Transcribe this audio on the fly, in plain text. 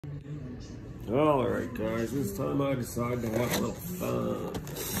Alright guys, this time I decided to have a little fun.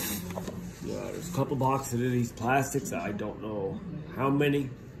 Yeah, there's a couple boxes of these plastics. I don't know how many,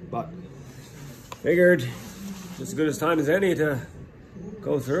 but figured it's as good as time as any to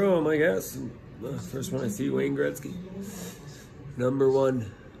go through them, I guess. And, first one I see, Wayne Gretzky. #1.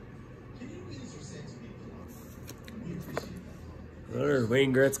 Another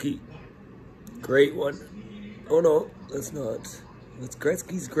Wayne Gretzky. Great one. Oh no, that's not. That's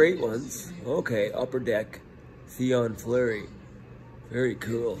Gretzky's great ones. Okay, Upper Deck. Theon Fleury. Very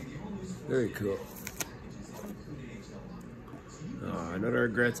cool. Very cool. Another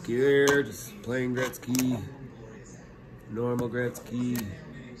Gretzky there. Just plain Gretzky. Normal Gretzky.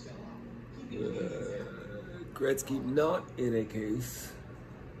 Gretzky not in a case.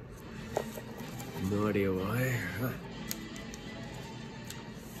 No idea why.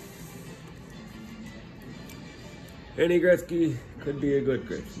 Any Gretzky could be a good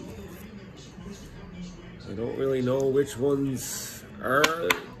Gretzky. I don't really know which ones are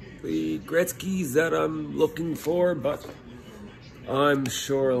the Gretzkys that I'm looking for, but I'm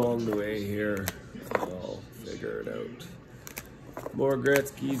sure along the way here I'll figure it out. More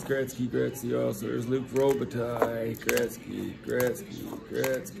Gretzkys, Gretzky. Also, there's Luc Robitaille, Gretzky.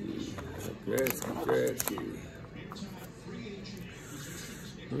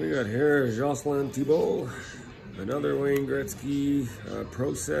 What do we got here? Jocelyn Thibault. Another Wayne Gretzky,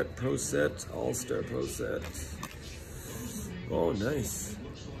 Pro Set, All-Star Pro Set. Oh, nice.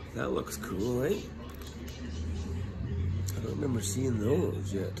 That looks cool, eh? I don't remember seeing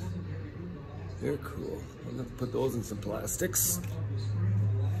those yet. They're cool. I'm gonna put those in some plastics.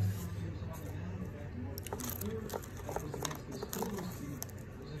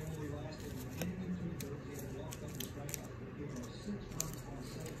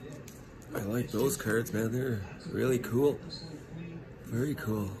 I like those cards, man. They're really cool. Very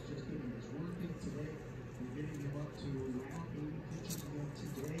cool.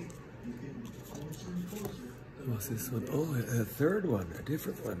 What's this one? Oh, a third one. A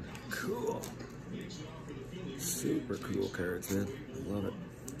different one. Cool. Super cool cards, man. I love it.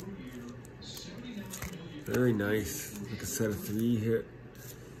 Very nice. Like a set of 3 here.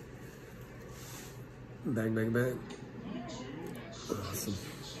 Bang, bang, bang. Awesome.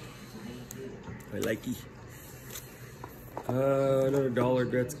 I like it. Another dollar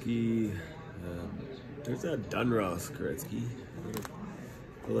Gretzky. There's that Dunross Gretzky.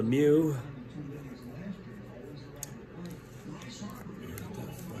 Lemieux. What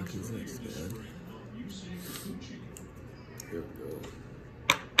the fuck is this, man? Here we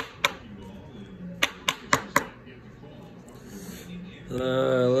go.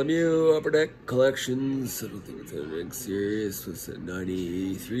 Lemieux Upper Deck Collections. I don't think it's anything serious. What's it?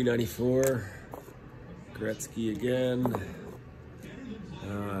 93, 94. Gretzky again.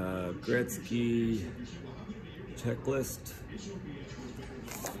 Gretzky checklist.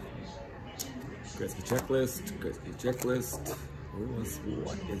 Gretzky checklist.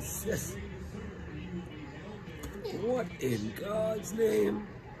 What is this? What in God's name?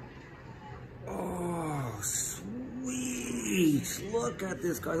 Oh, sweet. Look at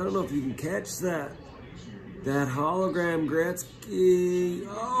this, guys. I don't know if you can catch that. That hologram Gretzky.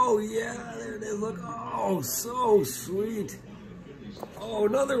 Oh, yeah, there it is. Look. Oh, so sweet. Oh,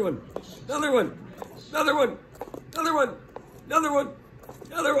 another one.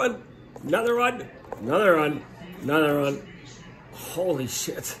 Holy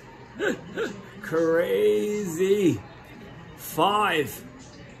shit. Crazy. 5,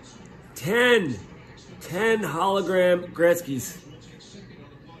 10 hologram Gretzkys.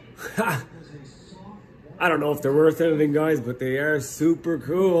 I don't know if they're worth anything, guys, but they are super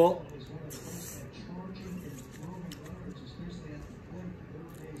cool.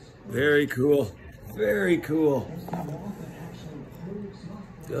 Very cool. Very cool.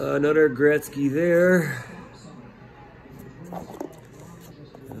 Another Gretzky there.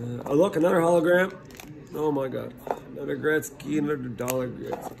 Oh, look, another hologram. Oh, my God. Another Gretzky, another dollar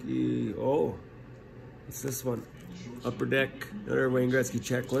Gretzky. Oh, what's this one? Upper Deck. Another Wayne Gretzky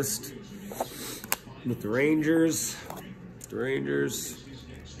checklist. With the Rangers.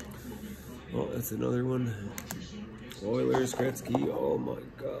 Oh, that's another one. Oilers, Gretzky. Oh my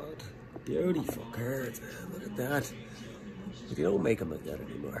God. Beautiful cards, man. Look at that. They don't make them like that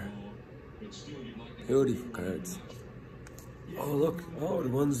anymore. Beautiful cards. Oh, look. Oh,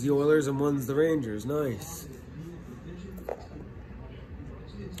 one's the Oilers and one's the Rangers. Nice.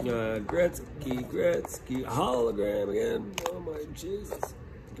 Gretzky. Hologram again. Oh my Jesus.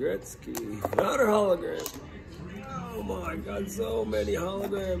 Gretzky. Another hologram. Oh my God, so many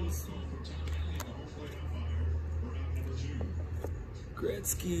holograms.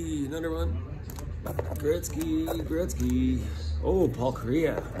 Gretzky, another one. Gretzky. Oh, Paul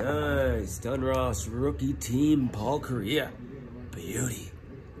Kariya. Nice. Dunross rookie team, Paul Kariya. Beauty.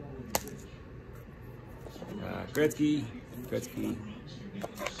 Gretzky.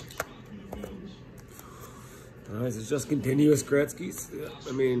 Nice, it's just continuous Gretzky's.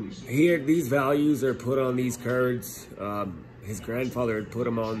 I mean, these values are put on these cards. His grandfather had put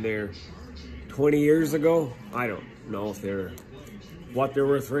them on there 20 years ago. I don't know if they're what they're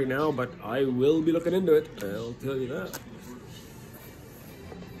worth right now, but I will be looking into it. I'll tell you that.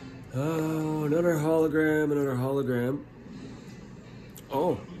 Oh, another hologram.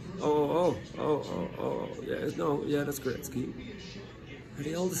 Oh, yeah, that's Gretzky. Are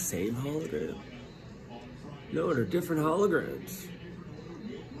they all the same hologram? No, they're different holograms.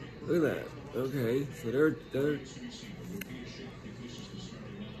 Look at that. Okay, so they're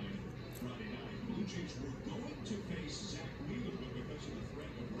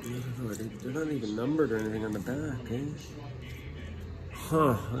not even numbered or anything on the back, eh?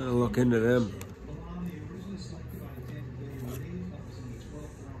 Huh, I'll look into them.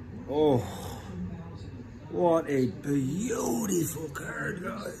 Oh, what a beautiful card,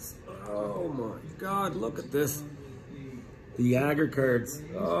 guys. Oh my God, look at this. The Jagger cards.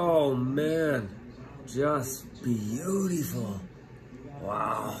 Oh man, just beautiful.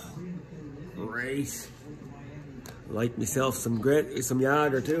 Wow, great. Like myself some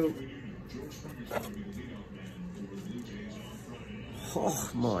Jagger too. Oh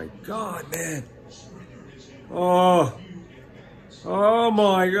my God, man. Oh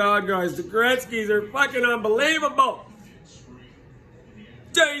my God, guys, the Gretzkys are fucking unbelievable.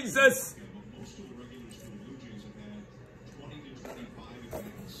 Jesus.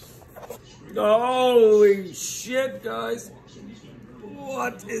 Holy shit, guys.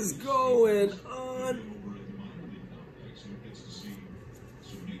 What is going on?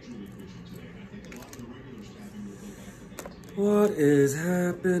 What is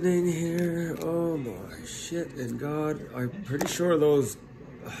happening here? Oh my shit and God. I'm pretty sure those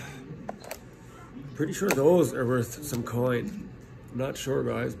are worth some coin. I'm not sure,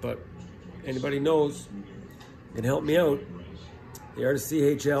 guys, but anybody knows can help me out. They are the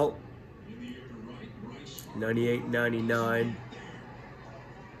CHL 98.99.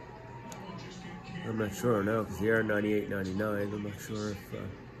 I'm not sure now because they are 98.99. I'm not sure if I'm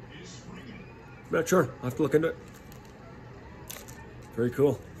not sure. I'll have to look into it. Very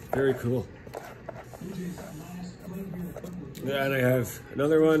cool. Very cool. Yeah, and I have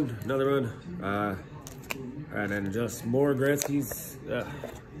another one. And then just more Gretzky's.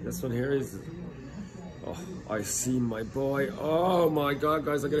 This one here is. Oh, I see my boy. Oh my God,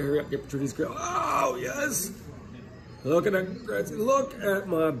 guys! I gotta hurry up, get through these. Oh yes! Look at that Gretzky. Look at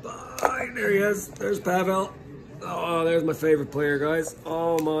my boy. There he is. There's Pavel. Oh, there's my favorite player, guys.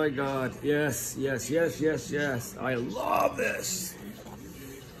 Oh my God! Yes. I love this.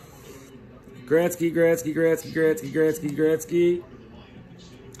 Gretzky.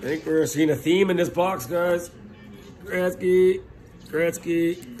 I think we're seeing a theme in this box, guys. Gretzky. Oh,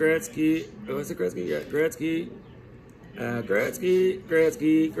 is it Gretzky? Yeah, Gretzky.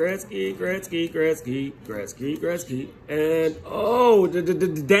 Gretzky. And, oh,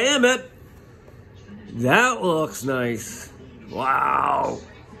 damn it. That looks nice. Wow.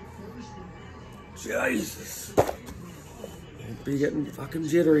 Jesus. Be getting fucking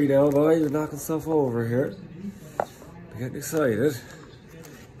jittery now, boy. You're knocking stuff over here. Be getting excited.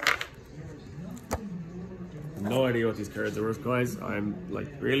 No idea what these cards are worth, guys. I'm like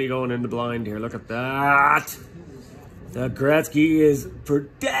really going in the blind here. Look at that. The Gretzky is for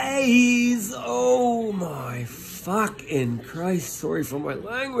days. Oh my fucking Christ. Sorry for my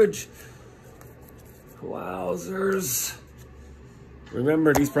language. Wowzers.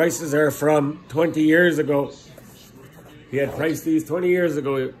 Remember, these prices are from 20 years ago. He had priced these 20 years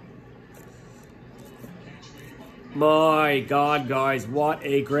ago. My God, guys, what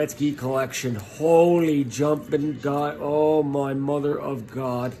a Gretzky collection. Holy jumping God. Oh, my mother of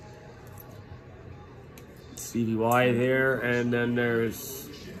God. Stevie Y there, and then there's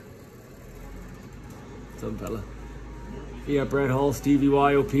some fella. Yeah, Brent Hall, Stevie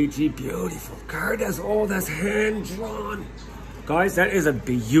Y, OPG. Beautiful card. That's hand drawn. Guys, that is a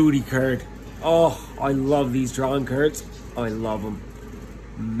beauty card. Oh, I love these drawn cards. I love them.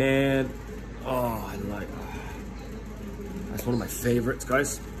 Man. Oh, I like them. That's one of my favorites,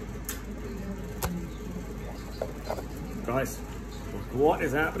 guys. Guys, what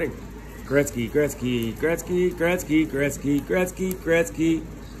is happening? Gretzky.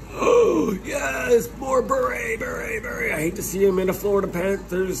 Oh, yes, more beret. I hate to see him in a Florida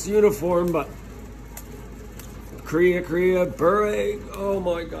Panthers uniform, but Korea, Bureg. Oh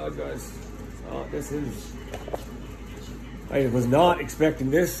my God, guys. Oh, this is... I was not expecting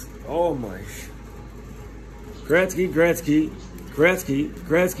this. Oh my... Gretzky, Gretzky, Gretzky,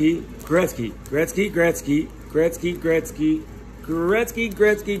 Gretzky, Gretzky, Gretzky, Gretzky, Gretzky, Gretzky, Gretzky,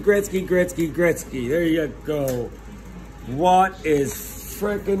 Gretzky, Gretzky, Gretzky, Gretzky. There you go. What is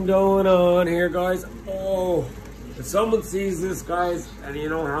freaking going on here, guys? Oh, if someone sees this, guys, and you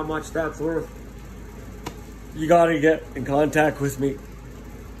know how much that's worth, you gotta get in contact with me.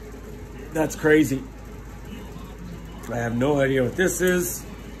 That's crazy. I have no idea what this is.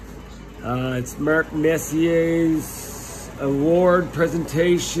 It's Mark Messier's award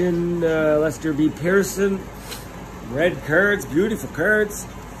presentation. Lester B. Pearson. Red cards, beautiful cards.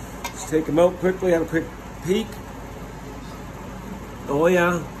 Just take them out quickly, have a quick peek. Oh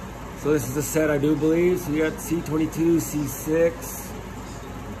yeah, so this is a set, I do believe. So you got C22, C6,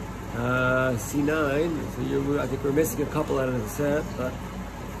 C9. So I think we're missing a couple out of the set, but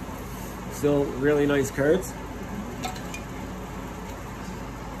still really nice cards.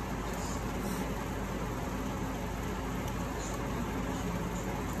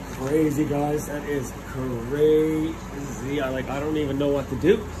 Crazy, guys, that is crazy. I don't even know what to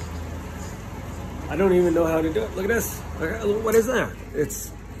do. I don't even know how to do it. Look at this. What is that?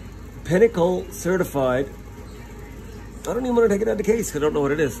 It's Pinnacle certified. I don't even want to take it out of the case. I don't know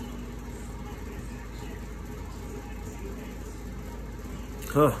what it is.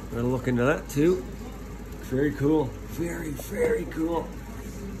 Huh, I'm gonna look into that too. Very cool. Very, very cool.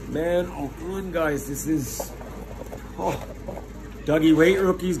 Man, oh good, guys, this is, oh, Dougie Waite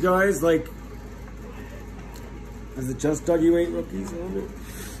rookies, guys. Like, is it just Dougie Waite rookies on it?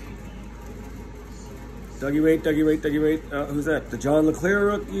 Dougie Waite. Who's that? The John LeClair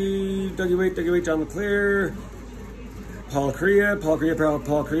rookie. Dougie Waite, John LeClair. Paul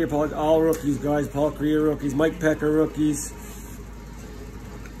Kariya, all rookies, guys. Paul Kariya rookies. Mike Pecker rookies.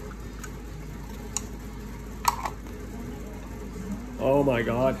 Oh my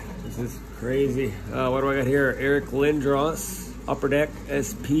God, this is crazy. What do I got here? Eric Lindros. Upper Deck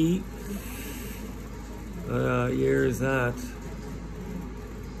SP. Year is that?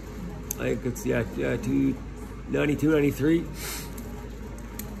 I think it's, yeah, 92, 93.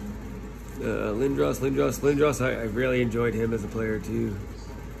 Lindros. I really enjoyed him as a player too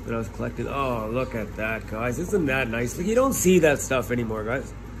when I was collecting. Oh, look at that, guys. Isn't that nice? Like, you don't see that stuff anymore,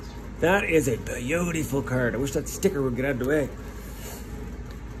 guys. That is a beautiful card. I wish that sticker would get out of the way.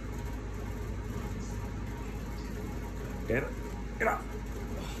 Damn it. Get up.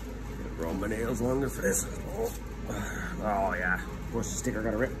 Roll my nails longer for this. Oh yeah. Of course the sticker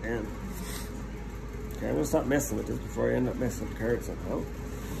got ripped down. Okay, I'm gonna stop messing with this before I end up messing with the card somehow.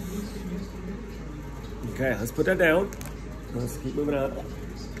 Okay, let's put that down. Let's keep moving on.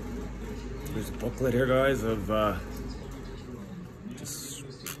 There's a booklet here, guys, of just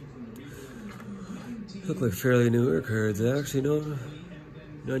look like fairly newer cards. Actually, no,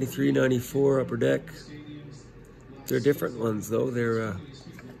 93, 94 Upper Deck. They're different ones though. They're I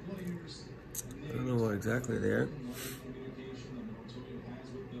don't know what exactly they are.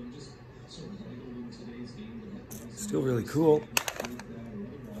 Still really cool.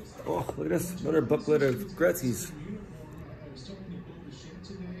 Oh, look at this. Another booklet of Gretzky's.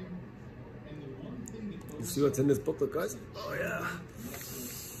 You see what's in this booklet, guys? Oh yeah.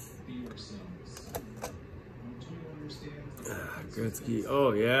 Gretzky.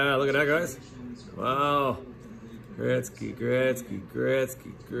 Oh yeah, look at that, guys. Wow. Gretzky.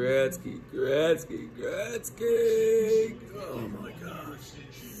 Oh my gosh.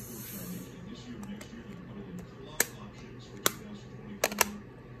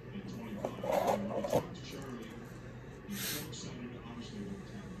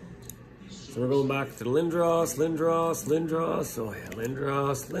 So we're going back to Lindros. Oh yeah,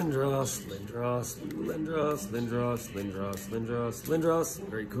 Lindros.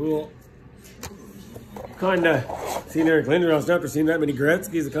 Very cool. Kinda seen Eric Lindros, after seeing that many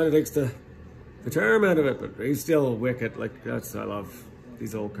Gretzky's, it kind of takes the charm out of it, but he's still wicked. Like, I love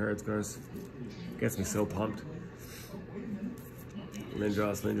these old cards, guys. Gets me so pumped.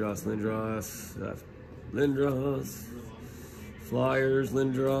 Lindros. Flyers,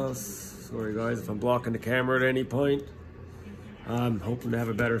 Lindros. Sorry guys if I'm blocking the camera at any point. I'm hoping to have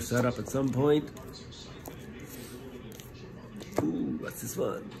a better setup at some point. Ooh, what's this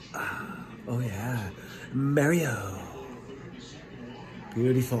one? Oh yeah, Mario.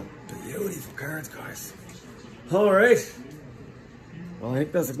 Beautiful cards, guys. All right. Well, I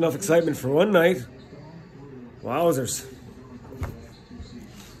think that's enough excitement for one night. Wowzers.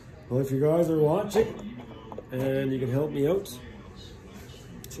 Well, if you guys are watching and you can help me out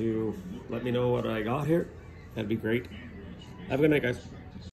to let me know what I got here, That'd be great. Have a good night, guys.